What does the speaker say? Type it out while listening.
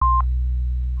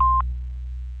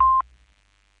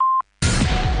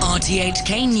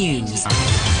RTHK News.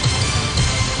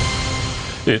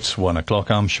 It's 1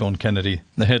 o'clock. I'm Sean Kennedy.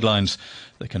 The headlines.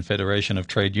 The Confederation of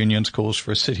Trade Unions calls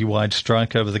for a citywide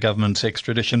strike over the government's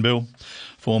extradition bill.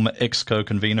 Former EXCO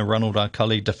convener Ronald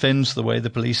Arcully defends the way the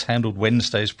police handled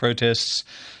Wednesday's protests.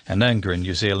 And anger in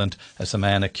New Zealand as the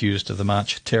man accused of the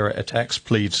March terror attacks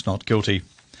pleads not guilty.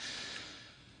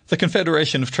 The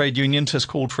Confederation of Trade Unions has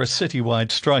called for a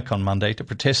citywide strike on Monday to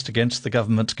protest against the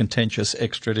government's contentious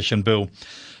extradition bill.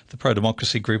 The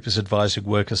pro-democracy group is advising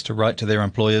workers to write to their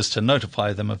employers to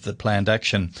notify them of the planned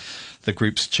action. The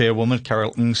group's chairwoman,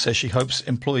 Carol Ng, says she hopes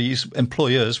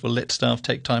employers will let staff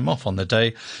take time off on the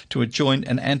day to join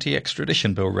an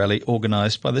anti-extradition bill rally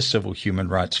organised by the Civil Human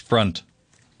Rights Front.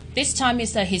 This time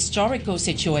is a historical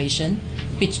situation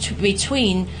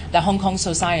between the Hong Kong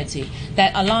society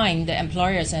that align the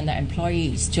employers and the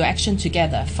employees to action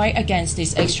together, fight against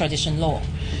this extradition law.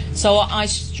 So I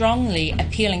strongly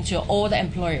appealing to all the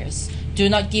employers, do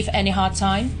not give any hard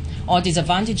time or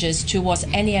disadvantages towards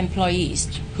any employees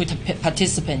who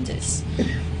participate in this.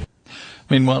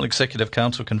 Meanwhile, Executive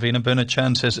Council convener Bernard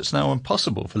Chan says it's now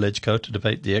impossible for LegCo to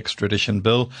debate the extradition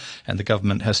bill and the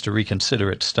government has to reconsider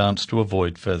its stance to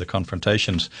avoid further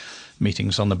confrontations.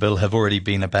 Meetings on the bill have already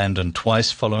been abandoned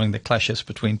twice following the clashes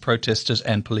between protesters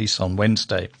and police on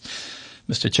Wednesday.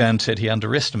 Mr. Chan said he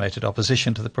underestimated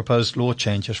opposition to the proposed law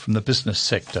changes from the business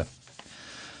sector.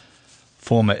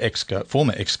 Former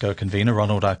EXCO convener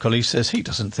Ronald Arcully says he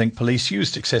doesn't think police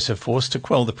used excessive force to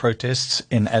quell the protests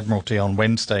in Admiralty on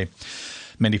Wednesday.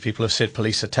 Many people have said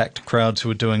police attacked crowds who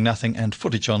were doing nothing, and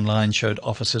footage online showed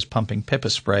officers pumping pepper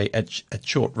spray at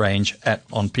short range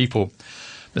on people.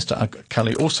 Mr.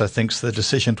 Arcully also thinks the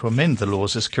decision to amend the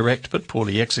laws is correct but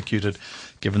poorly executed,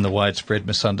 given the widespread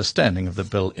misunderstanding of the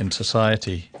bill in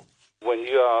society. When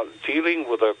you are dealing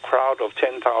with a crowd of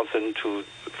 10,000 to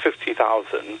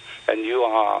 50,000 and you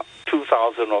are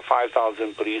 2,000 or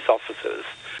 5,000 police officers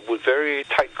with very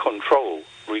tight control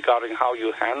regarding how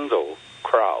you handle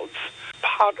crowds,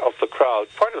 part of the crowd,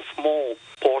 quite a small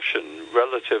portion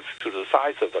relative to the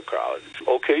size of the crowd,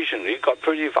 occasionally got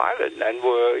pretty violent and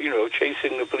were,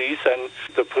 chasing the police, and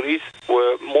the police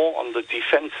were more on the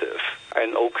defensive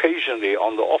and occasionally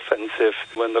on the offensive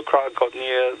when the crowd got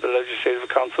near the Legislative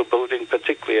Council building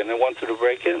particularly and they wanted to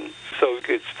break in. So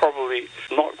it's probably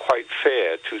not quite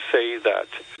fair to say that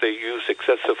they use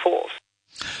excessive force.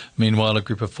 Meanwhile, a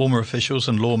group of former officials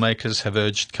and lawmakers have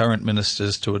urged current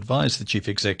ministers to advise the chief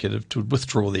executive to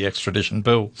withdraw the extradition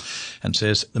bill and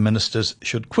says the ministers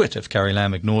should quit if Carrie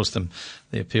Lam ignores them.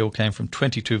 The appeal came from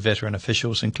 22 veteran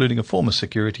officials, including a former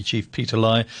security chief, Peter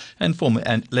Lai, and former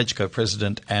LegCo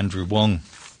president, Andrew Wong.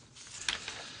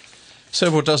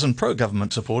 Several dozen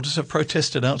pro-government supporters have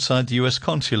protested outside the US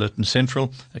consulate in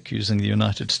Central, accusing the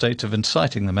United States of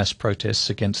inciting the mass protests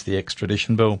against the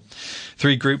extradition bill.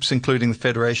 Three groups, including the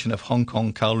Federation of Hong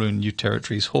Kong Kowloon New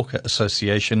Territories Hawker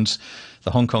Associations,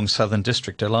 the Hong Kong Southern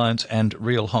District Alliance and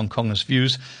Real Hong Kongers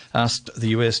Views, asked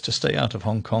the US to stay out of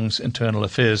Hong Kong's internal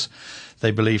affairs.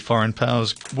 They believe foreign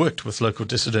powers worked with local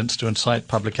dissidents to incite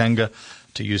public anger,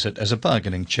 to use it as a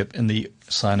bargaining chip in the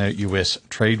Sino-US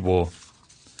trade war.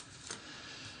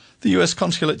 The US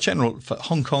Consulate General for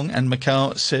Hong Kong and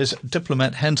Macau says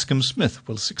diplomat Hanscom Smith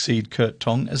will succeed Kurt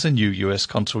Tong as a new US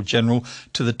Consul General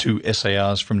to the two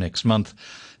SARs from next month.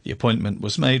 The appointment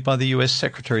was made by the US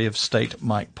Secretary of State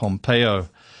Mike Pompeo.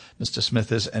 Mr.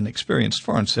 Smith is an experienced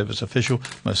Foreign Service official,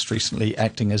 most recently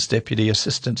acting as Deputy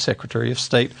Assistant Secretary of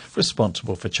State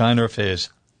responsible for China affairs.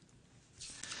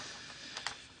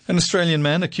 An Australian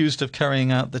man accused of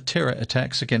carrying out the terror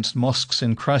attacks against mosques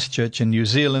in Christchurch in New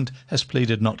Zealand has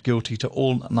pleaded not guilty to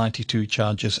all 92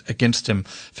 charges against him.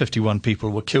 51 people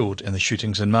were killed in the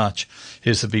shootings in March.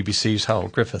 Here's the BBC's Howell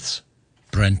Griffiths.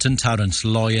 Brenton Tarrant's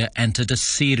lawyer entered a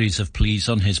series of pleas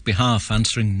on his behalf,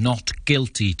 answering not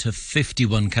guilty to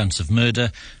 51 counts of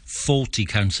murder, 40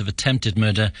 counts of attempted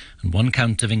murder and 1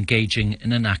 count of engaging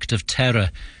in an act of terror.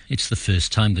 It's the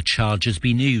first time the charge has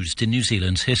been used in New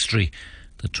Zealand's history.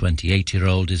 The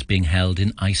 28-year-old is being held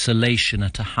in isolation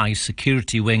at a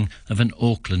high-security wing of an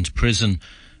Auckland prison.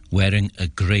 Wearing a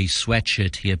grey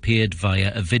sweatshirt, he appeared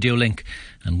via a video link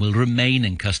and will remain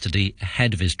in custody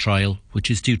ahead of his trial, which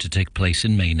is due to take place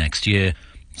in May next year.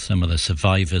 Some of the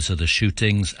survivors of the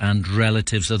shootings and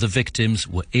relatives of the victims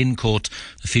were in court.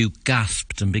 A few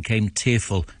gasped and became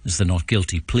tearful as the not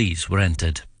guilty pleas were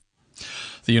entered.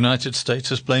 The United States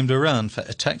has blamed Iran for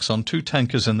attacks on 2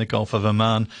 tankers in the Gulf of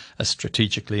Oman, a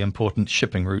strategically important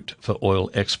shipping route for oil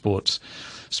exports.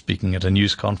 Speaking at a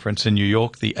news conference in New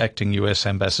York, the acting US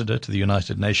ambassador to the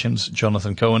United Nations,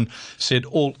 Jonathan Cohen, said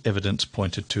all evidence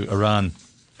pointed to Iran.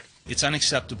 It's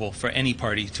unacceptable for any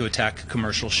party to attack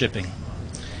commercial shipping.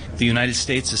 The United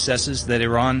States assesses that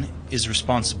Iran is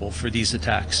responsible for these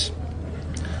attacks.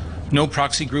 No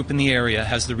proxy group in the area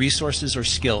has the resources or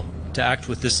skill to act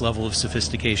with this level of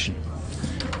sophistication.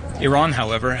 Iran,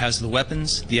 however, has the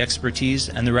weapons, the expertise,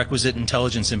 and the requisite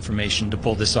intelligence information to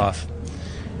pull this off.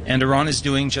 And Iran is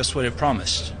doing just what it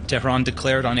promised. Tehran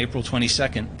declared on April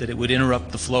 22nd that it would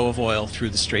interrupt the flow of oil through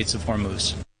the Straits of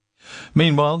Hormuz.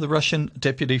 Meanwhile, the Russian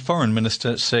Deputy Foreign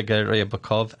Minister Sergei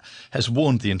Ryabkov has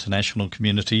warned the international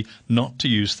community not to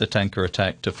use the tanker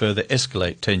attack to further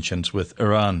escalate tensions with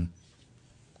Iran.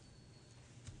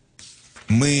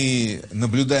 We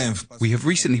have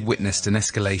recently witnessed an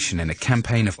escalation in a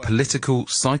campaign of political,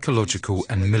 psychological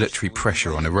and military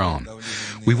pressure on Iran.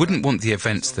 We wouldn't want the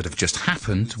events that have just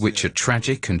happened, which are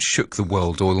tragic and shook the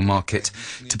world oil market,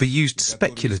 to be used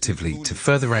speculatively to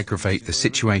further aggravate the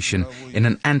situation in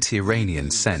an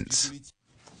anti-Iranian sense.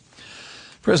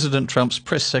 President Trump's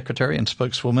press secretary and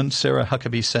spokeswoman Sarah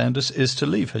Huckabee Sanders is to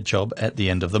leave her job at the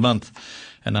end of the month.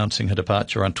 Announcing her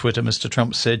departure on Twitter, Mr.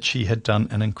 Trump said she had done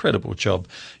an incredible job.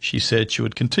 She said she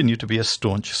would continue to be a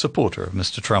staunch supporter of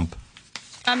Mr. Trump.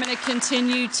 I'm going to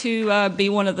continue to be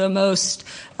one of the most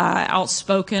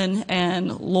outspoken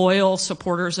and loyal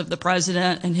supporters of the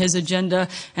president and his agenda.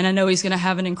 And I know he's going to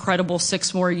have an incredible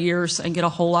 6 more years and get a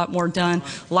whole lot more done,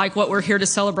 like what we're here to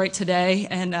celebrate today.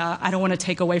 And I don't want to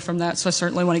take away from that. So I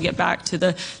certainly want to get back to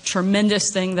the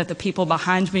tremendous thing that the people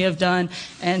behind me have done.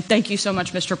 And thank you so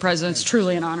much, Mr. President. It's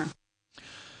truly an honor.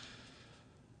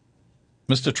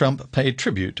 Mr. Trump paid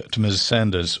tribute to Ms.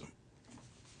 Sanders.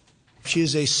 She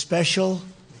is a special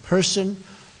person,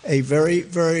 a very,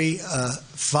 very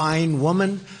fine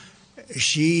woman.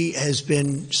 She has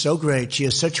been so great. She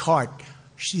has such heart.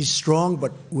 She's strong,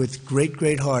 but with great,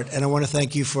 great heart. And I want to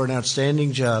thank you for an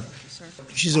outstanding job.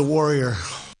 She's a warrior.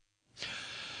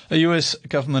 A U.S.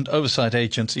 government oversight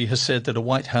agency has said that a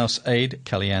White House aide,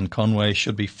 Kellyanne Conway,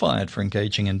 should be fired for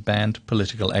engaging in banned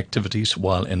political activities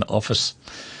while in office.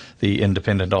 The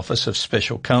Independent Office of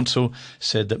Special Counsel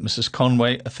said that Mrs.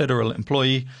 Conway, a federal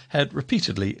employee, had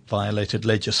repeatedly violated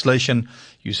legislation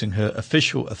using her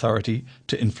official authority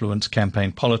to influence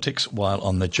campaign politics while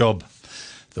on the job.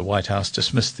 The White House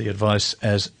dismissed the advice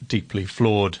as deeply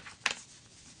flawed.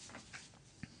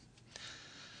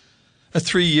 A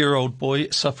 3-year-old boy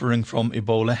suffering from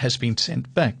Ebola has been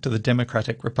sent back to the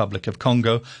Democratic Republic of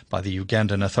Congo by the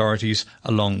Ugandan authorities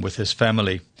along with his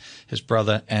family. His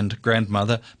brother and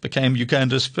grandmother became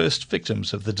Uganda's first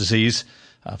victims of the disease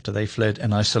after they fled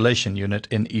an isolation unit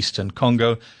in eastern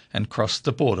Congo and crossed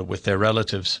the border with their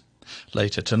relatives.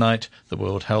 Later tonight, the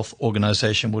World Health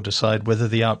Organization will decide whether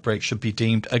the outbreak should be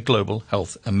deemed a global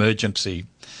health emergency.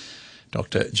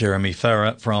 Dr. Jeremy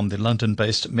Farrar from the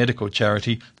London-based medical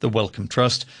charity The Wellcome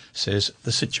Trust says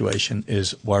the situation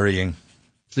is worrying.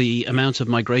 The amount of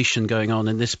migration going on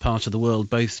in this part of the world,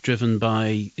 both driven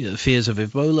by fears of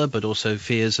Ebola, but also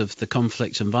fears of the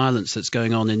conflict and violence that's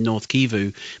going on in North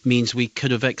Kivu, means we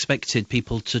could have expected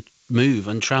people to move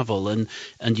and travel. And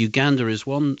Uganda is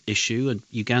one issue, and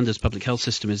Uganda's public health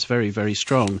system is very, very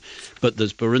strong. But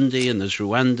there's Burundi and there's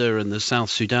Rwanda and there's South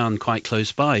Sudan quite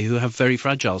close by who have very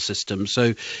fragile systems.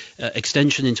 So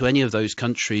extension into any of those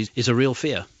countries is a real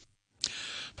fear.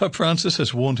 Pope Francis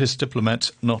has warned his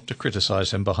diplomats not to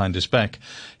criticise him behind his back.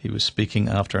 He was speaking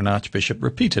after an archbishop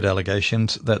repeated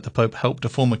allegations that the Pope helped a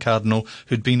former cardinal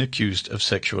who'd been accused of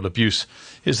sexual abuse.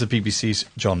 Here's the BBC's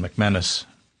John McManus.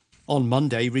 On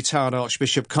Monday, retired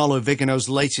Archbishop Carlo Vigano's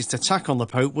latest attack on the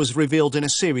Pope was revealed in a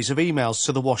series of emails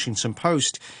to the Washington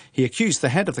Post. He accused the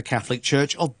head of the Catholic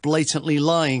Church of blatantly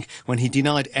lying when he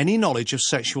denied any knowledge of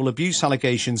sexual abuse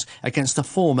allegations against a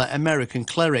former American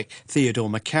cleric, Theodore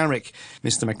McCarrick.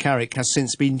 Mr. McCarrick has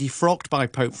since been defrocked by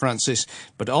Pope Francis,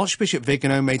 but Archbishop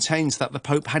Vigano maintains that the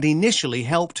Pope had initially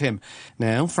helped him.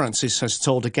 Now, Francis has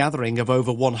told a gathering of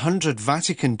over 100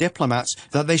 Vatican diplomats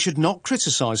that they should not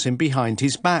criticise him behind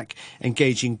his back,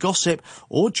 engage in gossip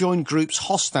or join groups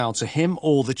hostile to him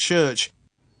or the Church.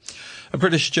 A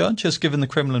British judge has given the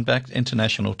Kremlin-backed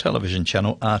international television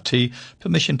channel RT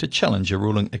permission to challenge a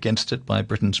ruling against it by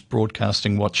Britain's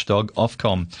broadcasting watchdog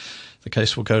Ofcom. The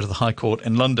case will go to the High Court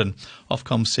in London.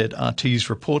 Ofcom said RT's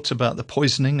reports about the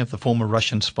poisoning of the former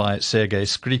Russian spy Sergei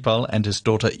Skripal and his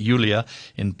daughter Yulia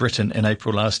in Britain in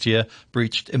April last year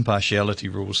breached impartiality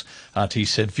rules. RT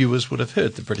said viewers would have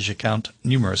heard the British account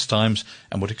numerous times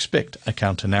and would expect a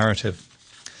counter-narrative.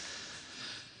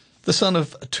 The son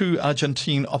of 2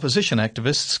 Argentine opposition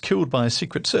activists killed by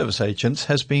Secret Service agents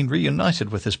has been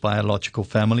reunited with his biological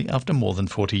family after more than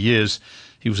 40 years.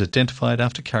 He was identified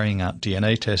after carrying out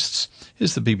DNA tests.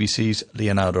 Here's the BBC's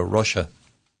Leonardo Rocha.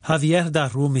 Javier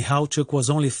Daru Michalczuk was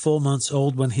only 4 months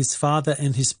old when his father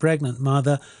and his pregnant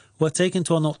mother were taken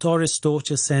to a notorious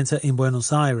torture center in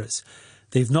Buenos Aires.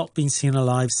 They've not been seen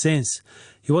alive since.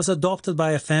 He was adopted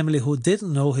by a family who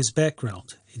didn't know his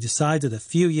background. He decided a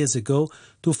few years ago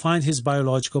to find his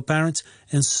biological parents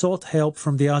and sought help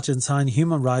from the Argentine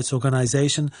human rights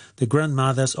organization, the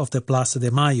Grandmothers of the Plaza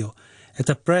de Mayo. At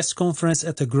a press conference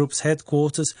at the group's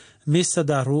headquarters, Mr.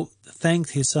 Daru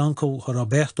thanked his uncle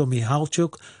Roberto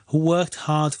Michalczuk, who worked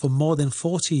hard for more than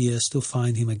 40 years to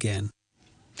find him again.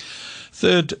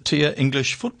 Third-tier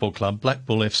English football club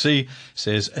Blackpool FC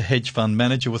says a hedge fund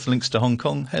manager with links to Hong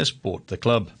Kong has bought the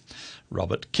club.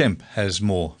 Robert Kemp has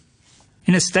more.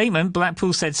 In a statement,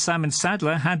 Blackpool said Simon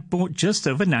Sadler had bought just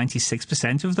over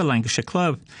 96% of the Lancashire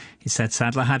club. It said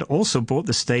Sadler had also bought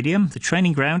the stadium, the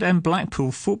training ground and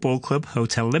Blackpool Football Club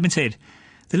Hotel Limited.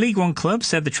 The League One club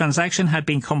said the transaction had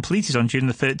been completed on June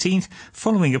the 13th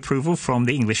following approval from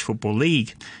the English Football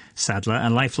League. Sadler, a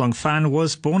lifelong fan,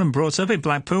 was born and brought up in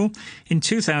Blackpool. In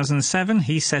 2007,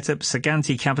 he set up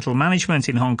Saganti Capital Management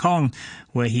in Hong Kong,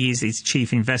 where he is its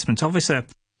chief investment officer.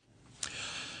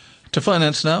 To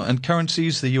finance now and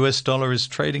currencies, the US dollar is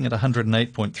trading at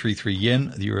 108.33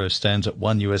 yen. The euro stands at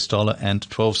 $1 and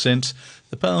 12 cents.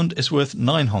 The pound is worth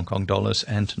 9 Hong Kong dollars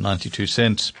and 92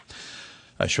 cents.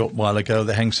 A short while ago,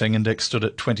 the Hang Seng Index stood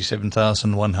at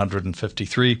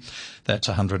 27,153. That's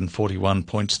 141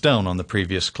 points down on the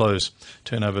previous close.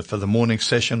 Turnover for the morning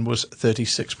session was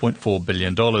 $36.4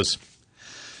 billion.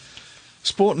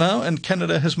 Sport now, and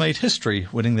Canada has made history,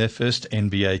 winning their first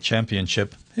NBA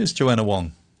championship. Here's Joanna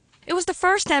Wong. It was the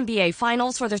first NBA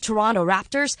Finals for the Toronto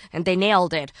Raptors, and they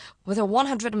nailed it. With a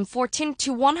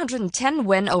 114-110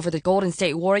 win over the Golden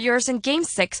State Warriors in Game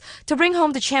 6 to bring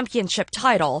home the championship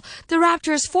title, the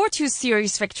Raptors' 4-2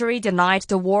 series victory denied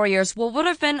the Warriors what would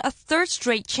have been a third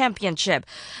straight championship.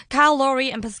 Kyle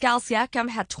Lowry and Pascal Siakam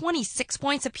had 26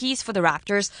 points apiece for the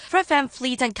Raptors. Fred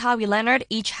VanVleet and Kawhi Leonard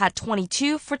each had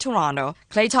 22 for Toronto.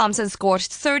 Klay Thompson scored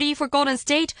 30 for Golden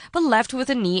State, but left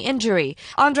with a knee injury.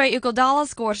 Andre Iguodala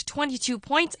scored 22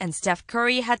 points, and Steph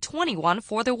Curry had 21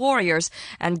 for the Warriors.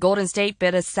 And Golden State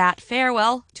bid a sad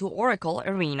farewell to Oracle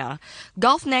Arena.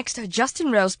 Golf next, Justin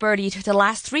Rose birdied the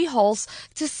last 3 holes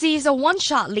to seize a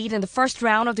one-shot lead in the first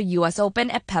round of the U.S.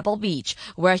 Open at Pebble Beach,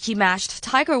 where he matched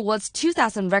Tiger Woods'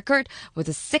 2000 record with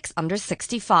a 6 under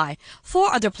 65.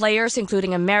 4 other players,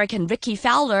 including American Ricky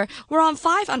Fowler, were on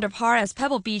 5 under par as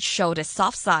Pebble Beach showed its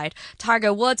soft side.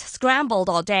 Tiger Woods scrambled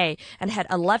all day and had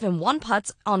 11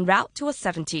 one-putts en route to a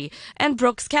 70. And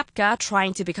Brooks Koepka,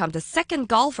 trying to become the second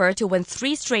golfer to win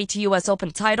 3 straight U.S.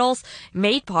 Open titles,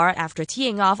 made par after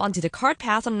teeing off onto the cart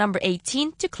path on number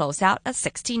 18 to close out at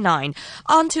 69.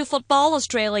 On to football,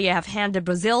 Australia have handed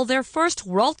Brazil their first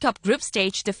World Cup group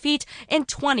stage defeat in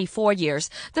 24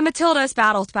 years. The Matildas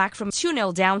battled back from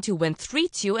 2-0 down to win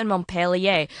 3-2 in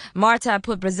Montpellier. Marta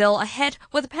put Brazil ahead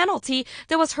with a penalty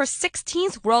that was her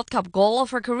 16th World Cup goal of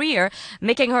her career,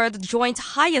 making her the joint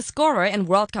highest scorer in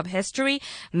World Cup history,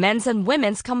 men's and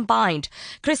women's combined.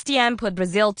 Christiane put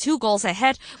Brazil 2 goals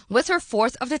ahead with her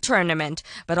 4th of the tournament.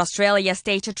 But Australia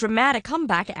staged a dramatic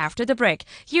comeback after the break.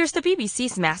 Here's the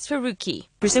BBC's Mas Faruqi.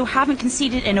 Brazil haven't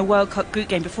conceded in a World Cup group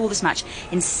game before this match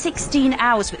in 16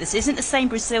 hours, but this isn't the same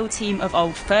Brazil team of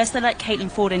old. First, they let Caitlin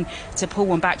Ford to pull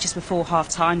one back just before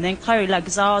half-time. Then Chloe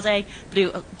Lagzade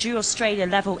drew Australia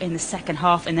level in the second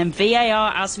half. And then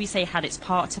VAR, as we say, had its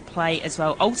part to play as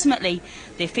well. Ultimately,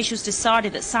 the officials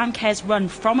decided that Sam Kerr's run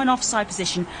from an offside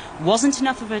position wasn't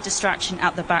enough of a distraction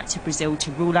at the back to Brazil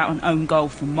to rule out an own goal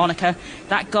from Monica.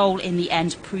 That goal in the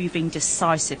end proving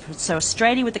decisive. So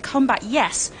Australia with the comeback,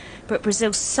 yes, but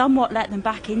Brazil somewhat let them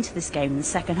back into this game in the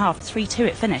second half. 3-2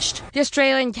 it finished. The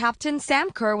Australian captain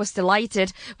Sam Kerr was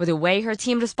delighted with the way her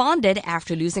team responded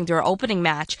after losing their opening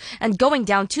match and going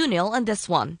down 2-0 in this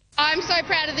one. I'm so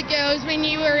proud of the girls. We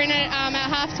knew we were in it at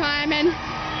half-time, and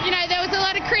there was a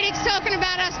lot of critics talking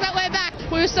about us, but we're back.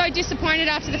 We were so disappointed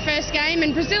after the first game,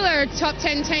 and Brazil are a top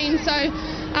 10 team, so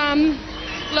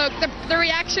look, the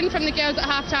reaction from the girls at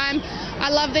half-time, I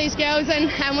love these girls, and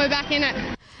we're back in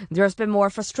it. There's been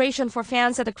more frustration for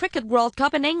fans at the Cricket World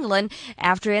Cup in England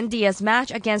after India's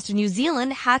match against New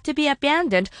Zealand had to be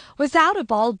abandoned without a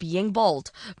ball being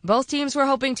bowled. Both teams were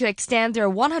hoping to extend their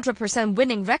 100%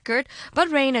 winning record,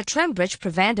 but rain at Trembridge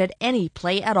prevented any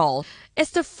play at all. It's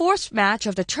the 4th match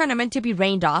of the tournament to be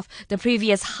rained off. The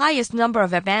previous highest number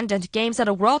of abandoned games at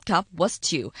a World Cup was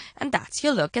 2. And that's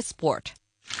your look at sport.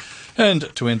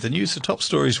 And to end the news, the top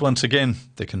stories once again.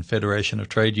 The Confederation of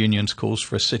Trade Unions calls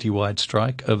for a citywide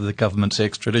strike over the government's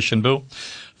extradition bill.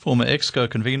 Former EXCO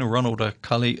convener Ronald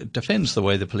O'Cully defends the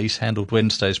way the police handled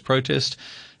Wednesday's protest,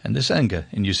 and this anger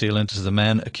in New Zealand as the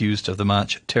man accused of the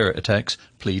March terror attacks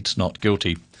pleads not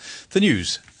guilty. The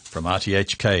news from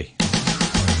RTHK.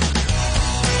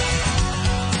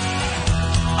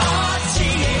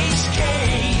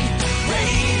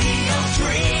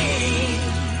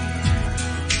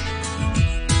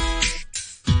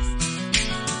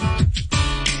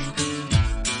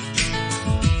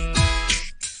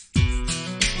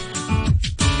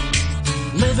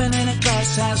 Living in a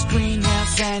glass house,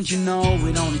 greenhouse, and you know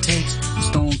it only takes a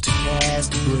stone to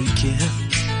cast to break it.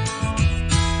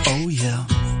 Oh yeah.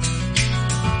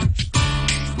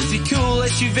 With your cool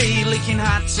SUV, leaking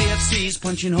hot CFCs,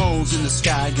 punching holes in the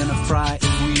sky, gonna fry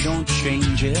if we don't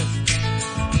change it.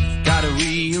 Gotta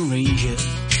rearrange it.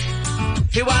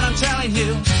 Hear what I'm telling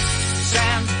you?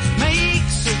 Sand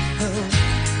makes it hurt.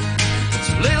 It's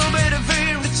a little bit of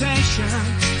irritation.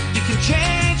 You can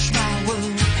change my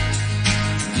world.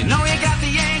 You know you got the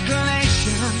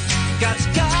inclination, God's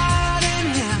got in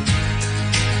him.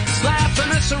 He's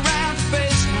laughing us around the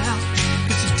face now,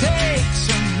 'cause it takes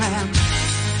a man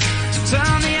to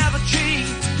turn the other cheek.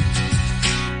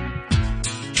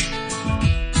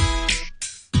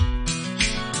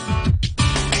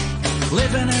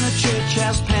 Living in a church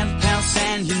house, penthouse,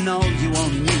 and you know you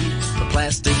only need the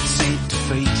plastic saint to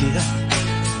fake it.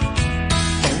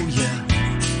 Oh yeah.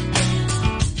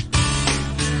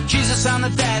 Jesus on the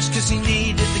dash, 'cause he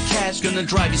needed the cash. Gonna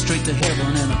drive you straight to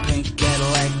heaven in a pink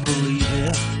Cadillac, believe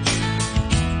it.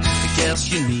 I guess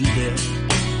you need it.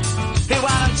 Hear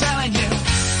what I'm telling you?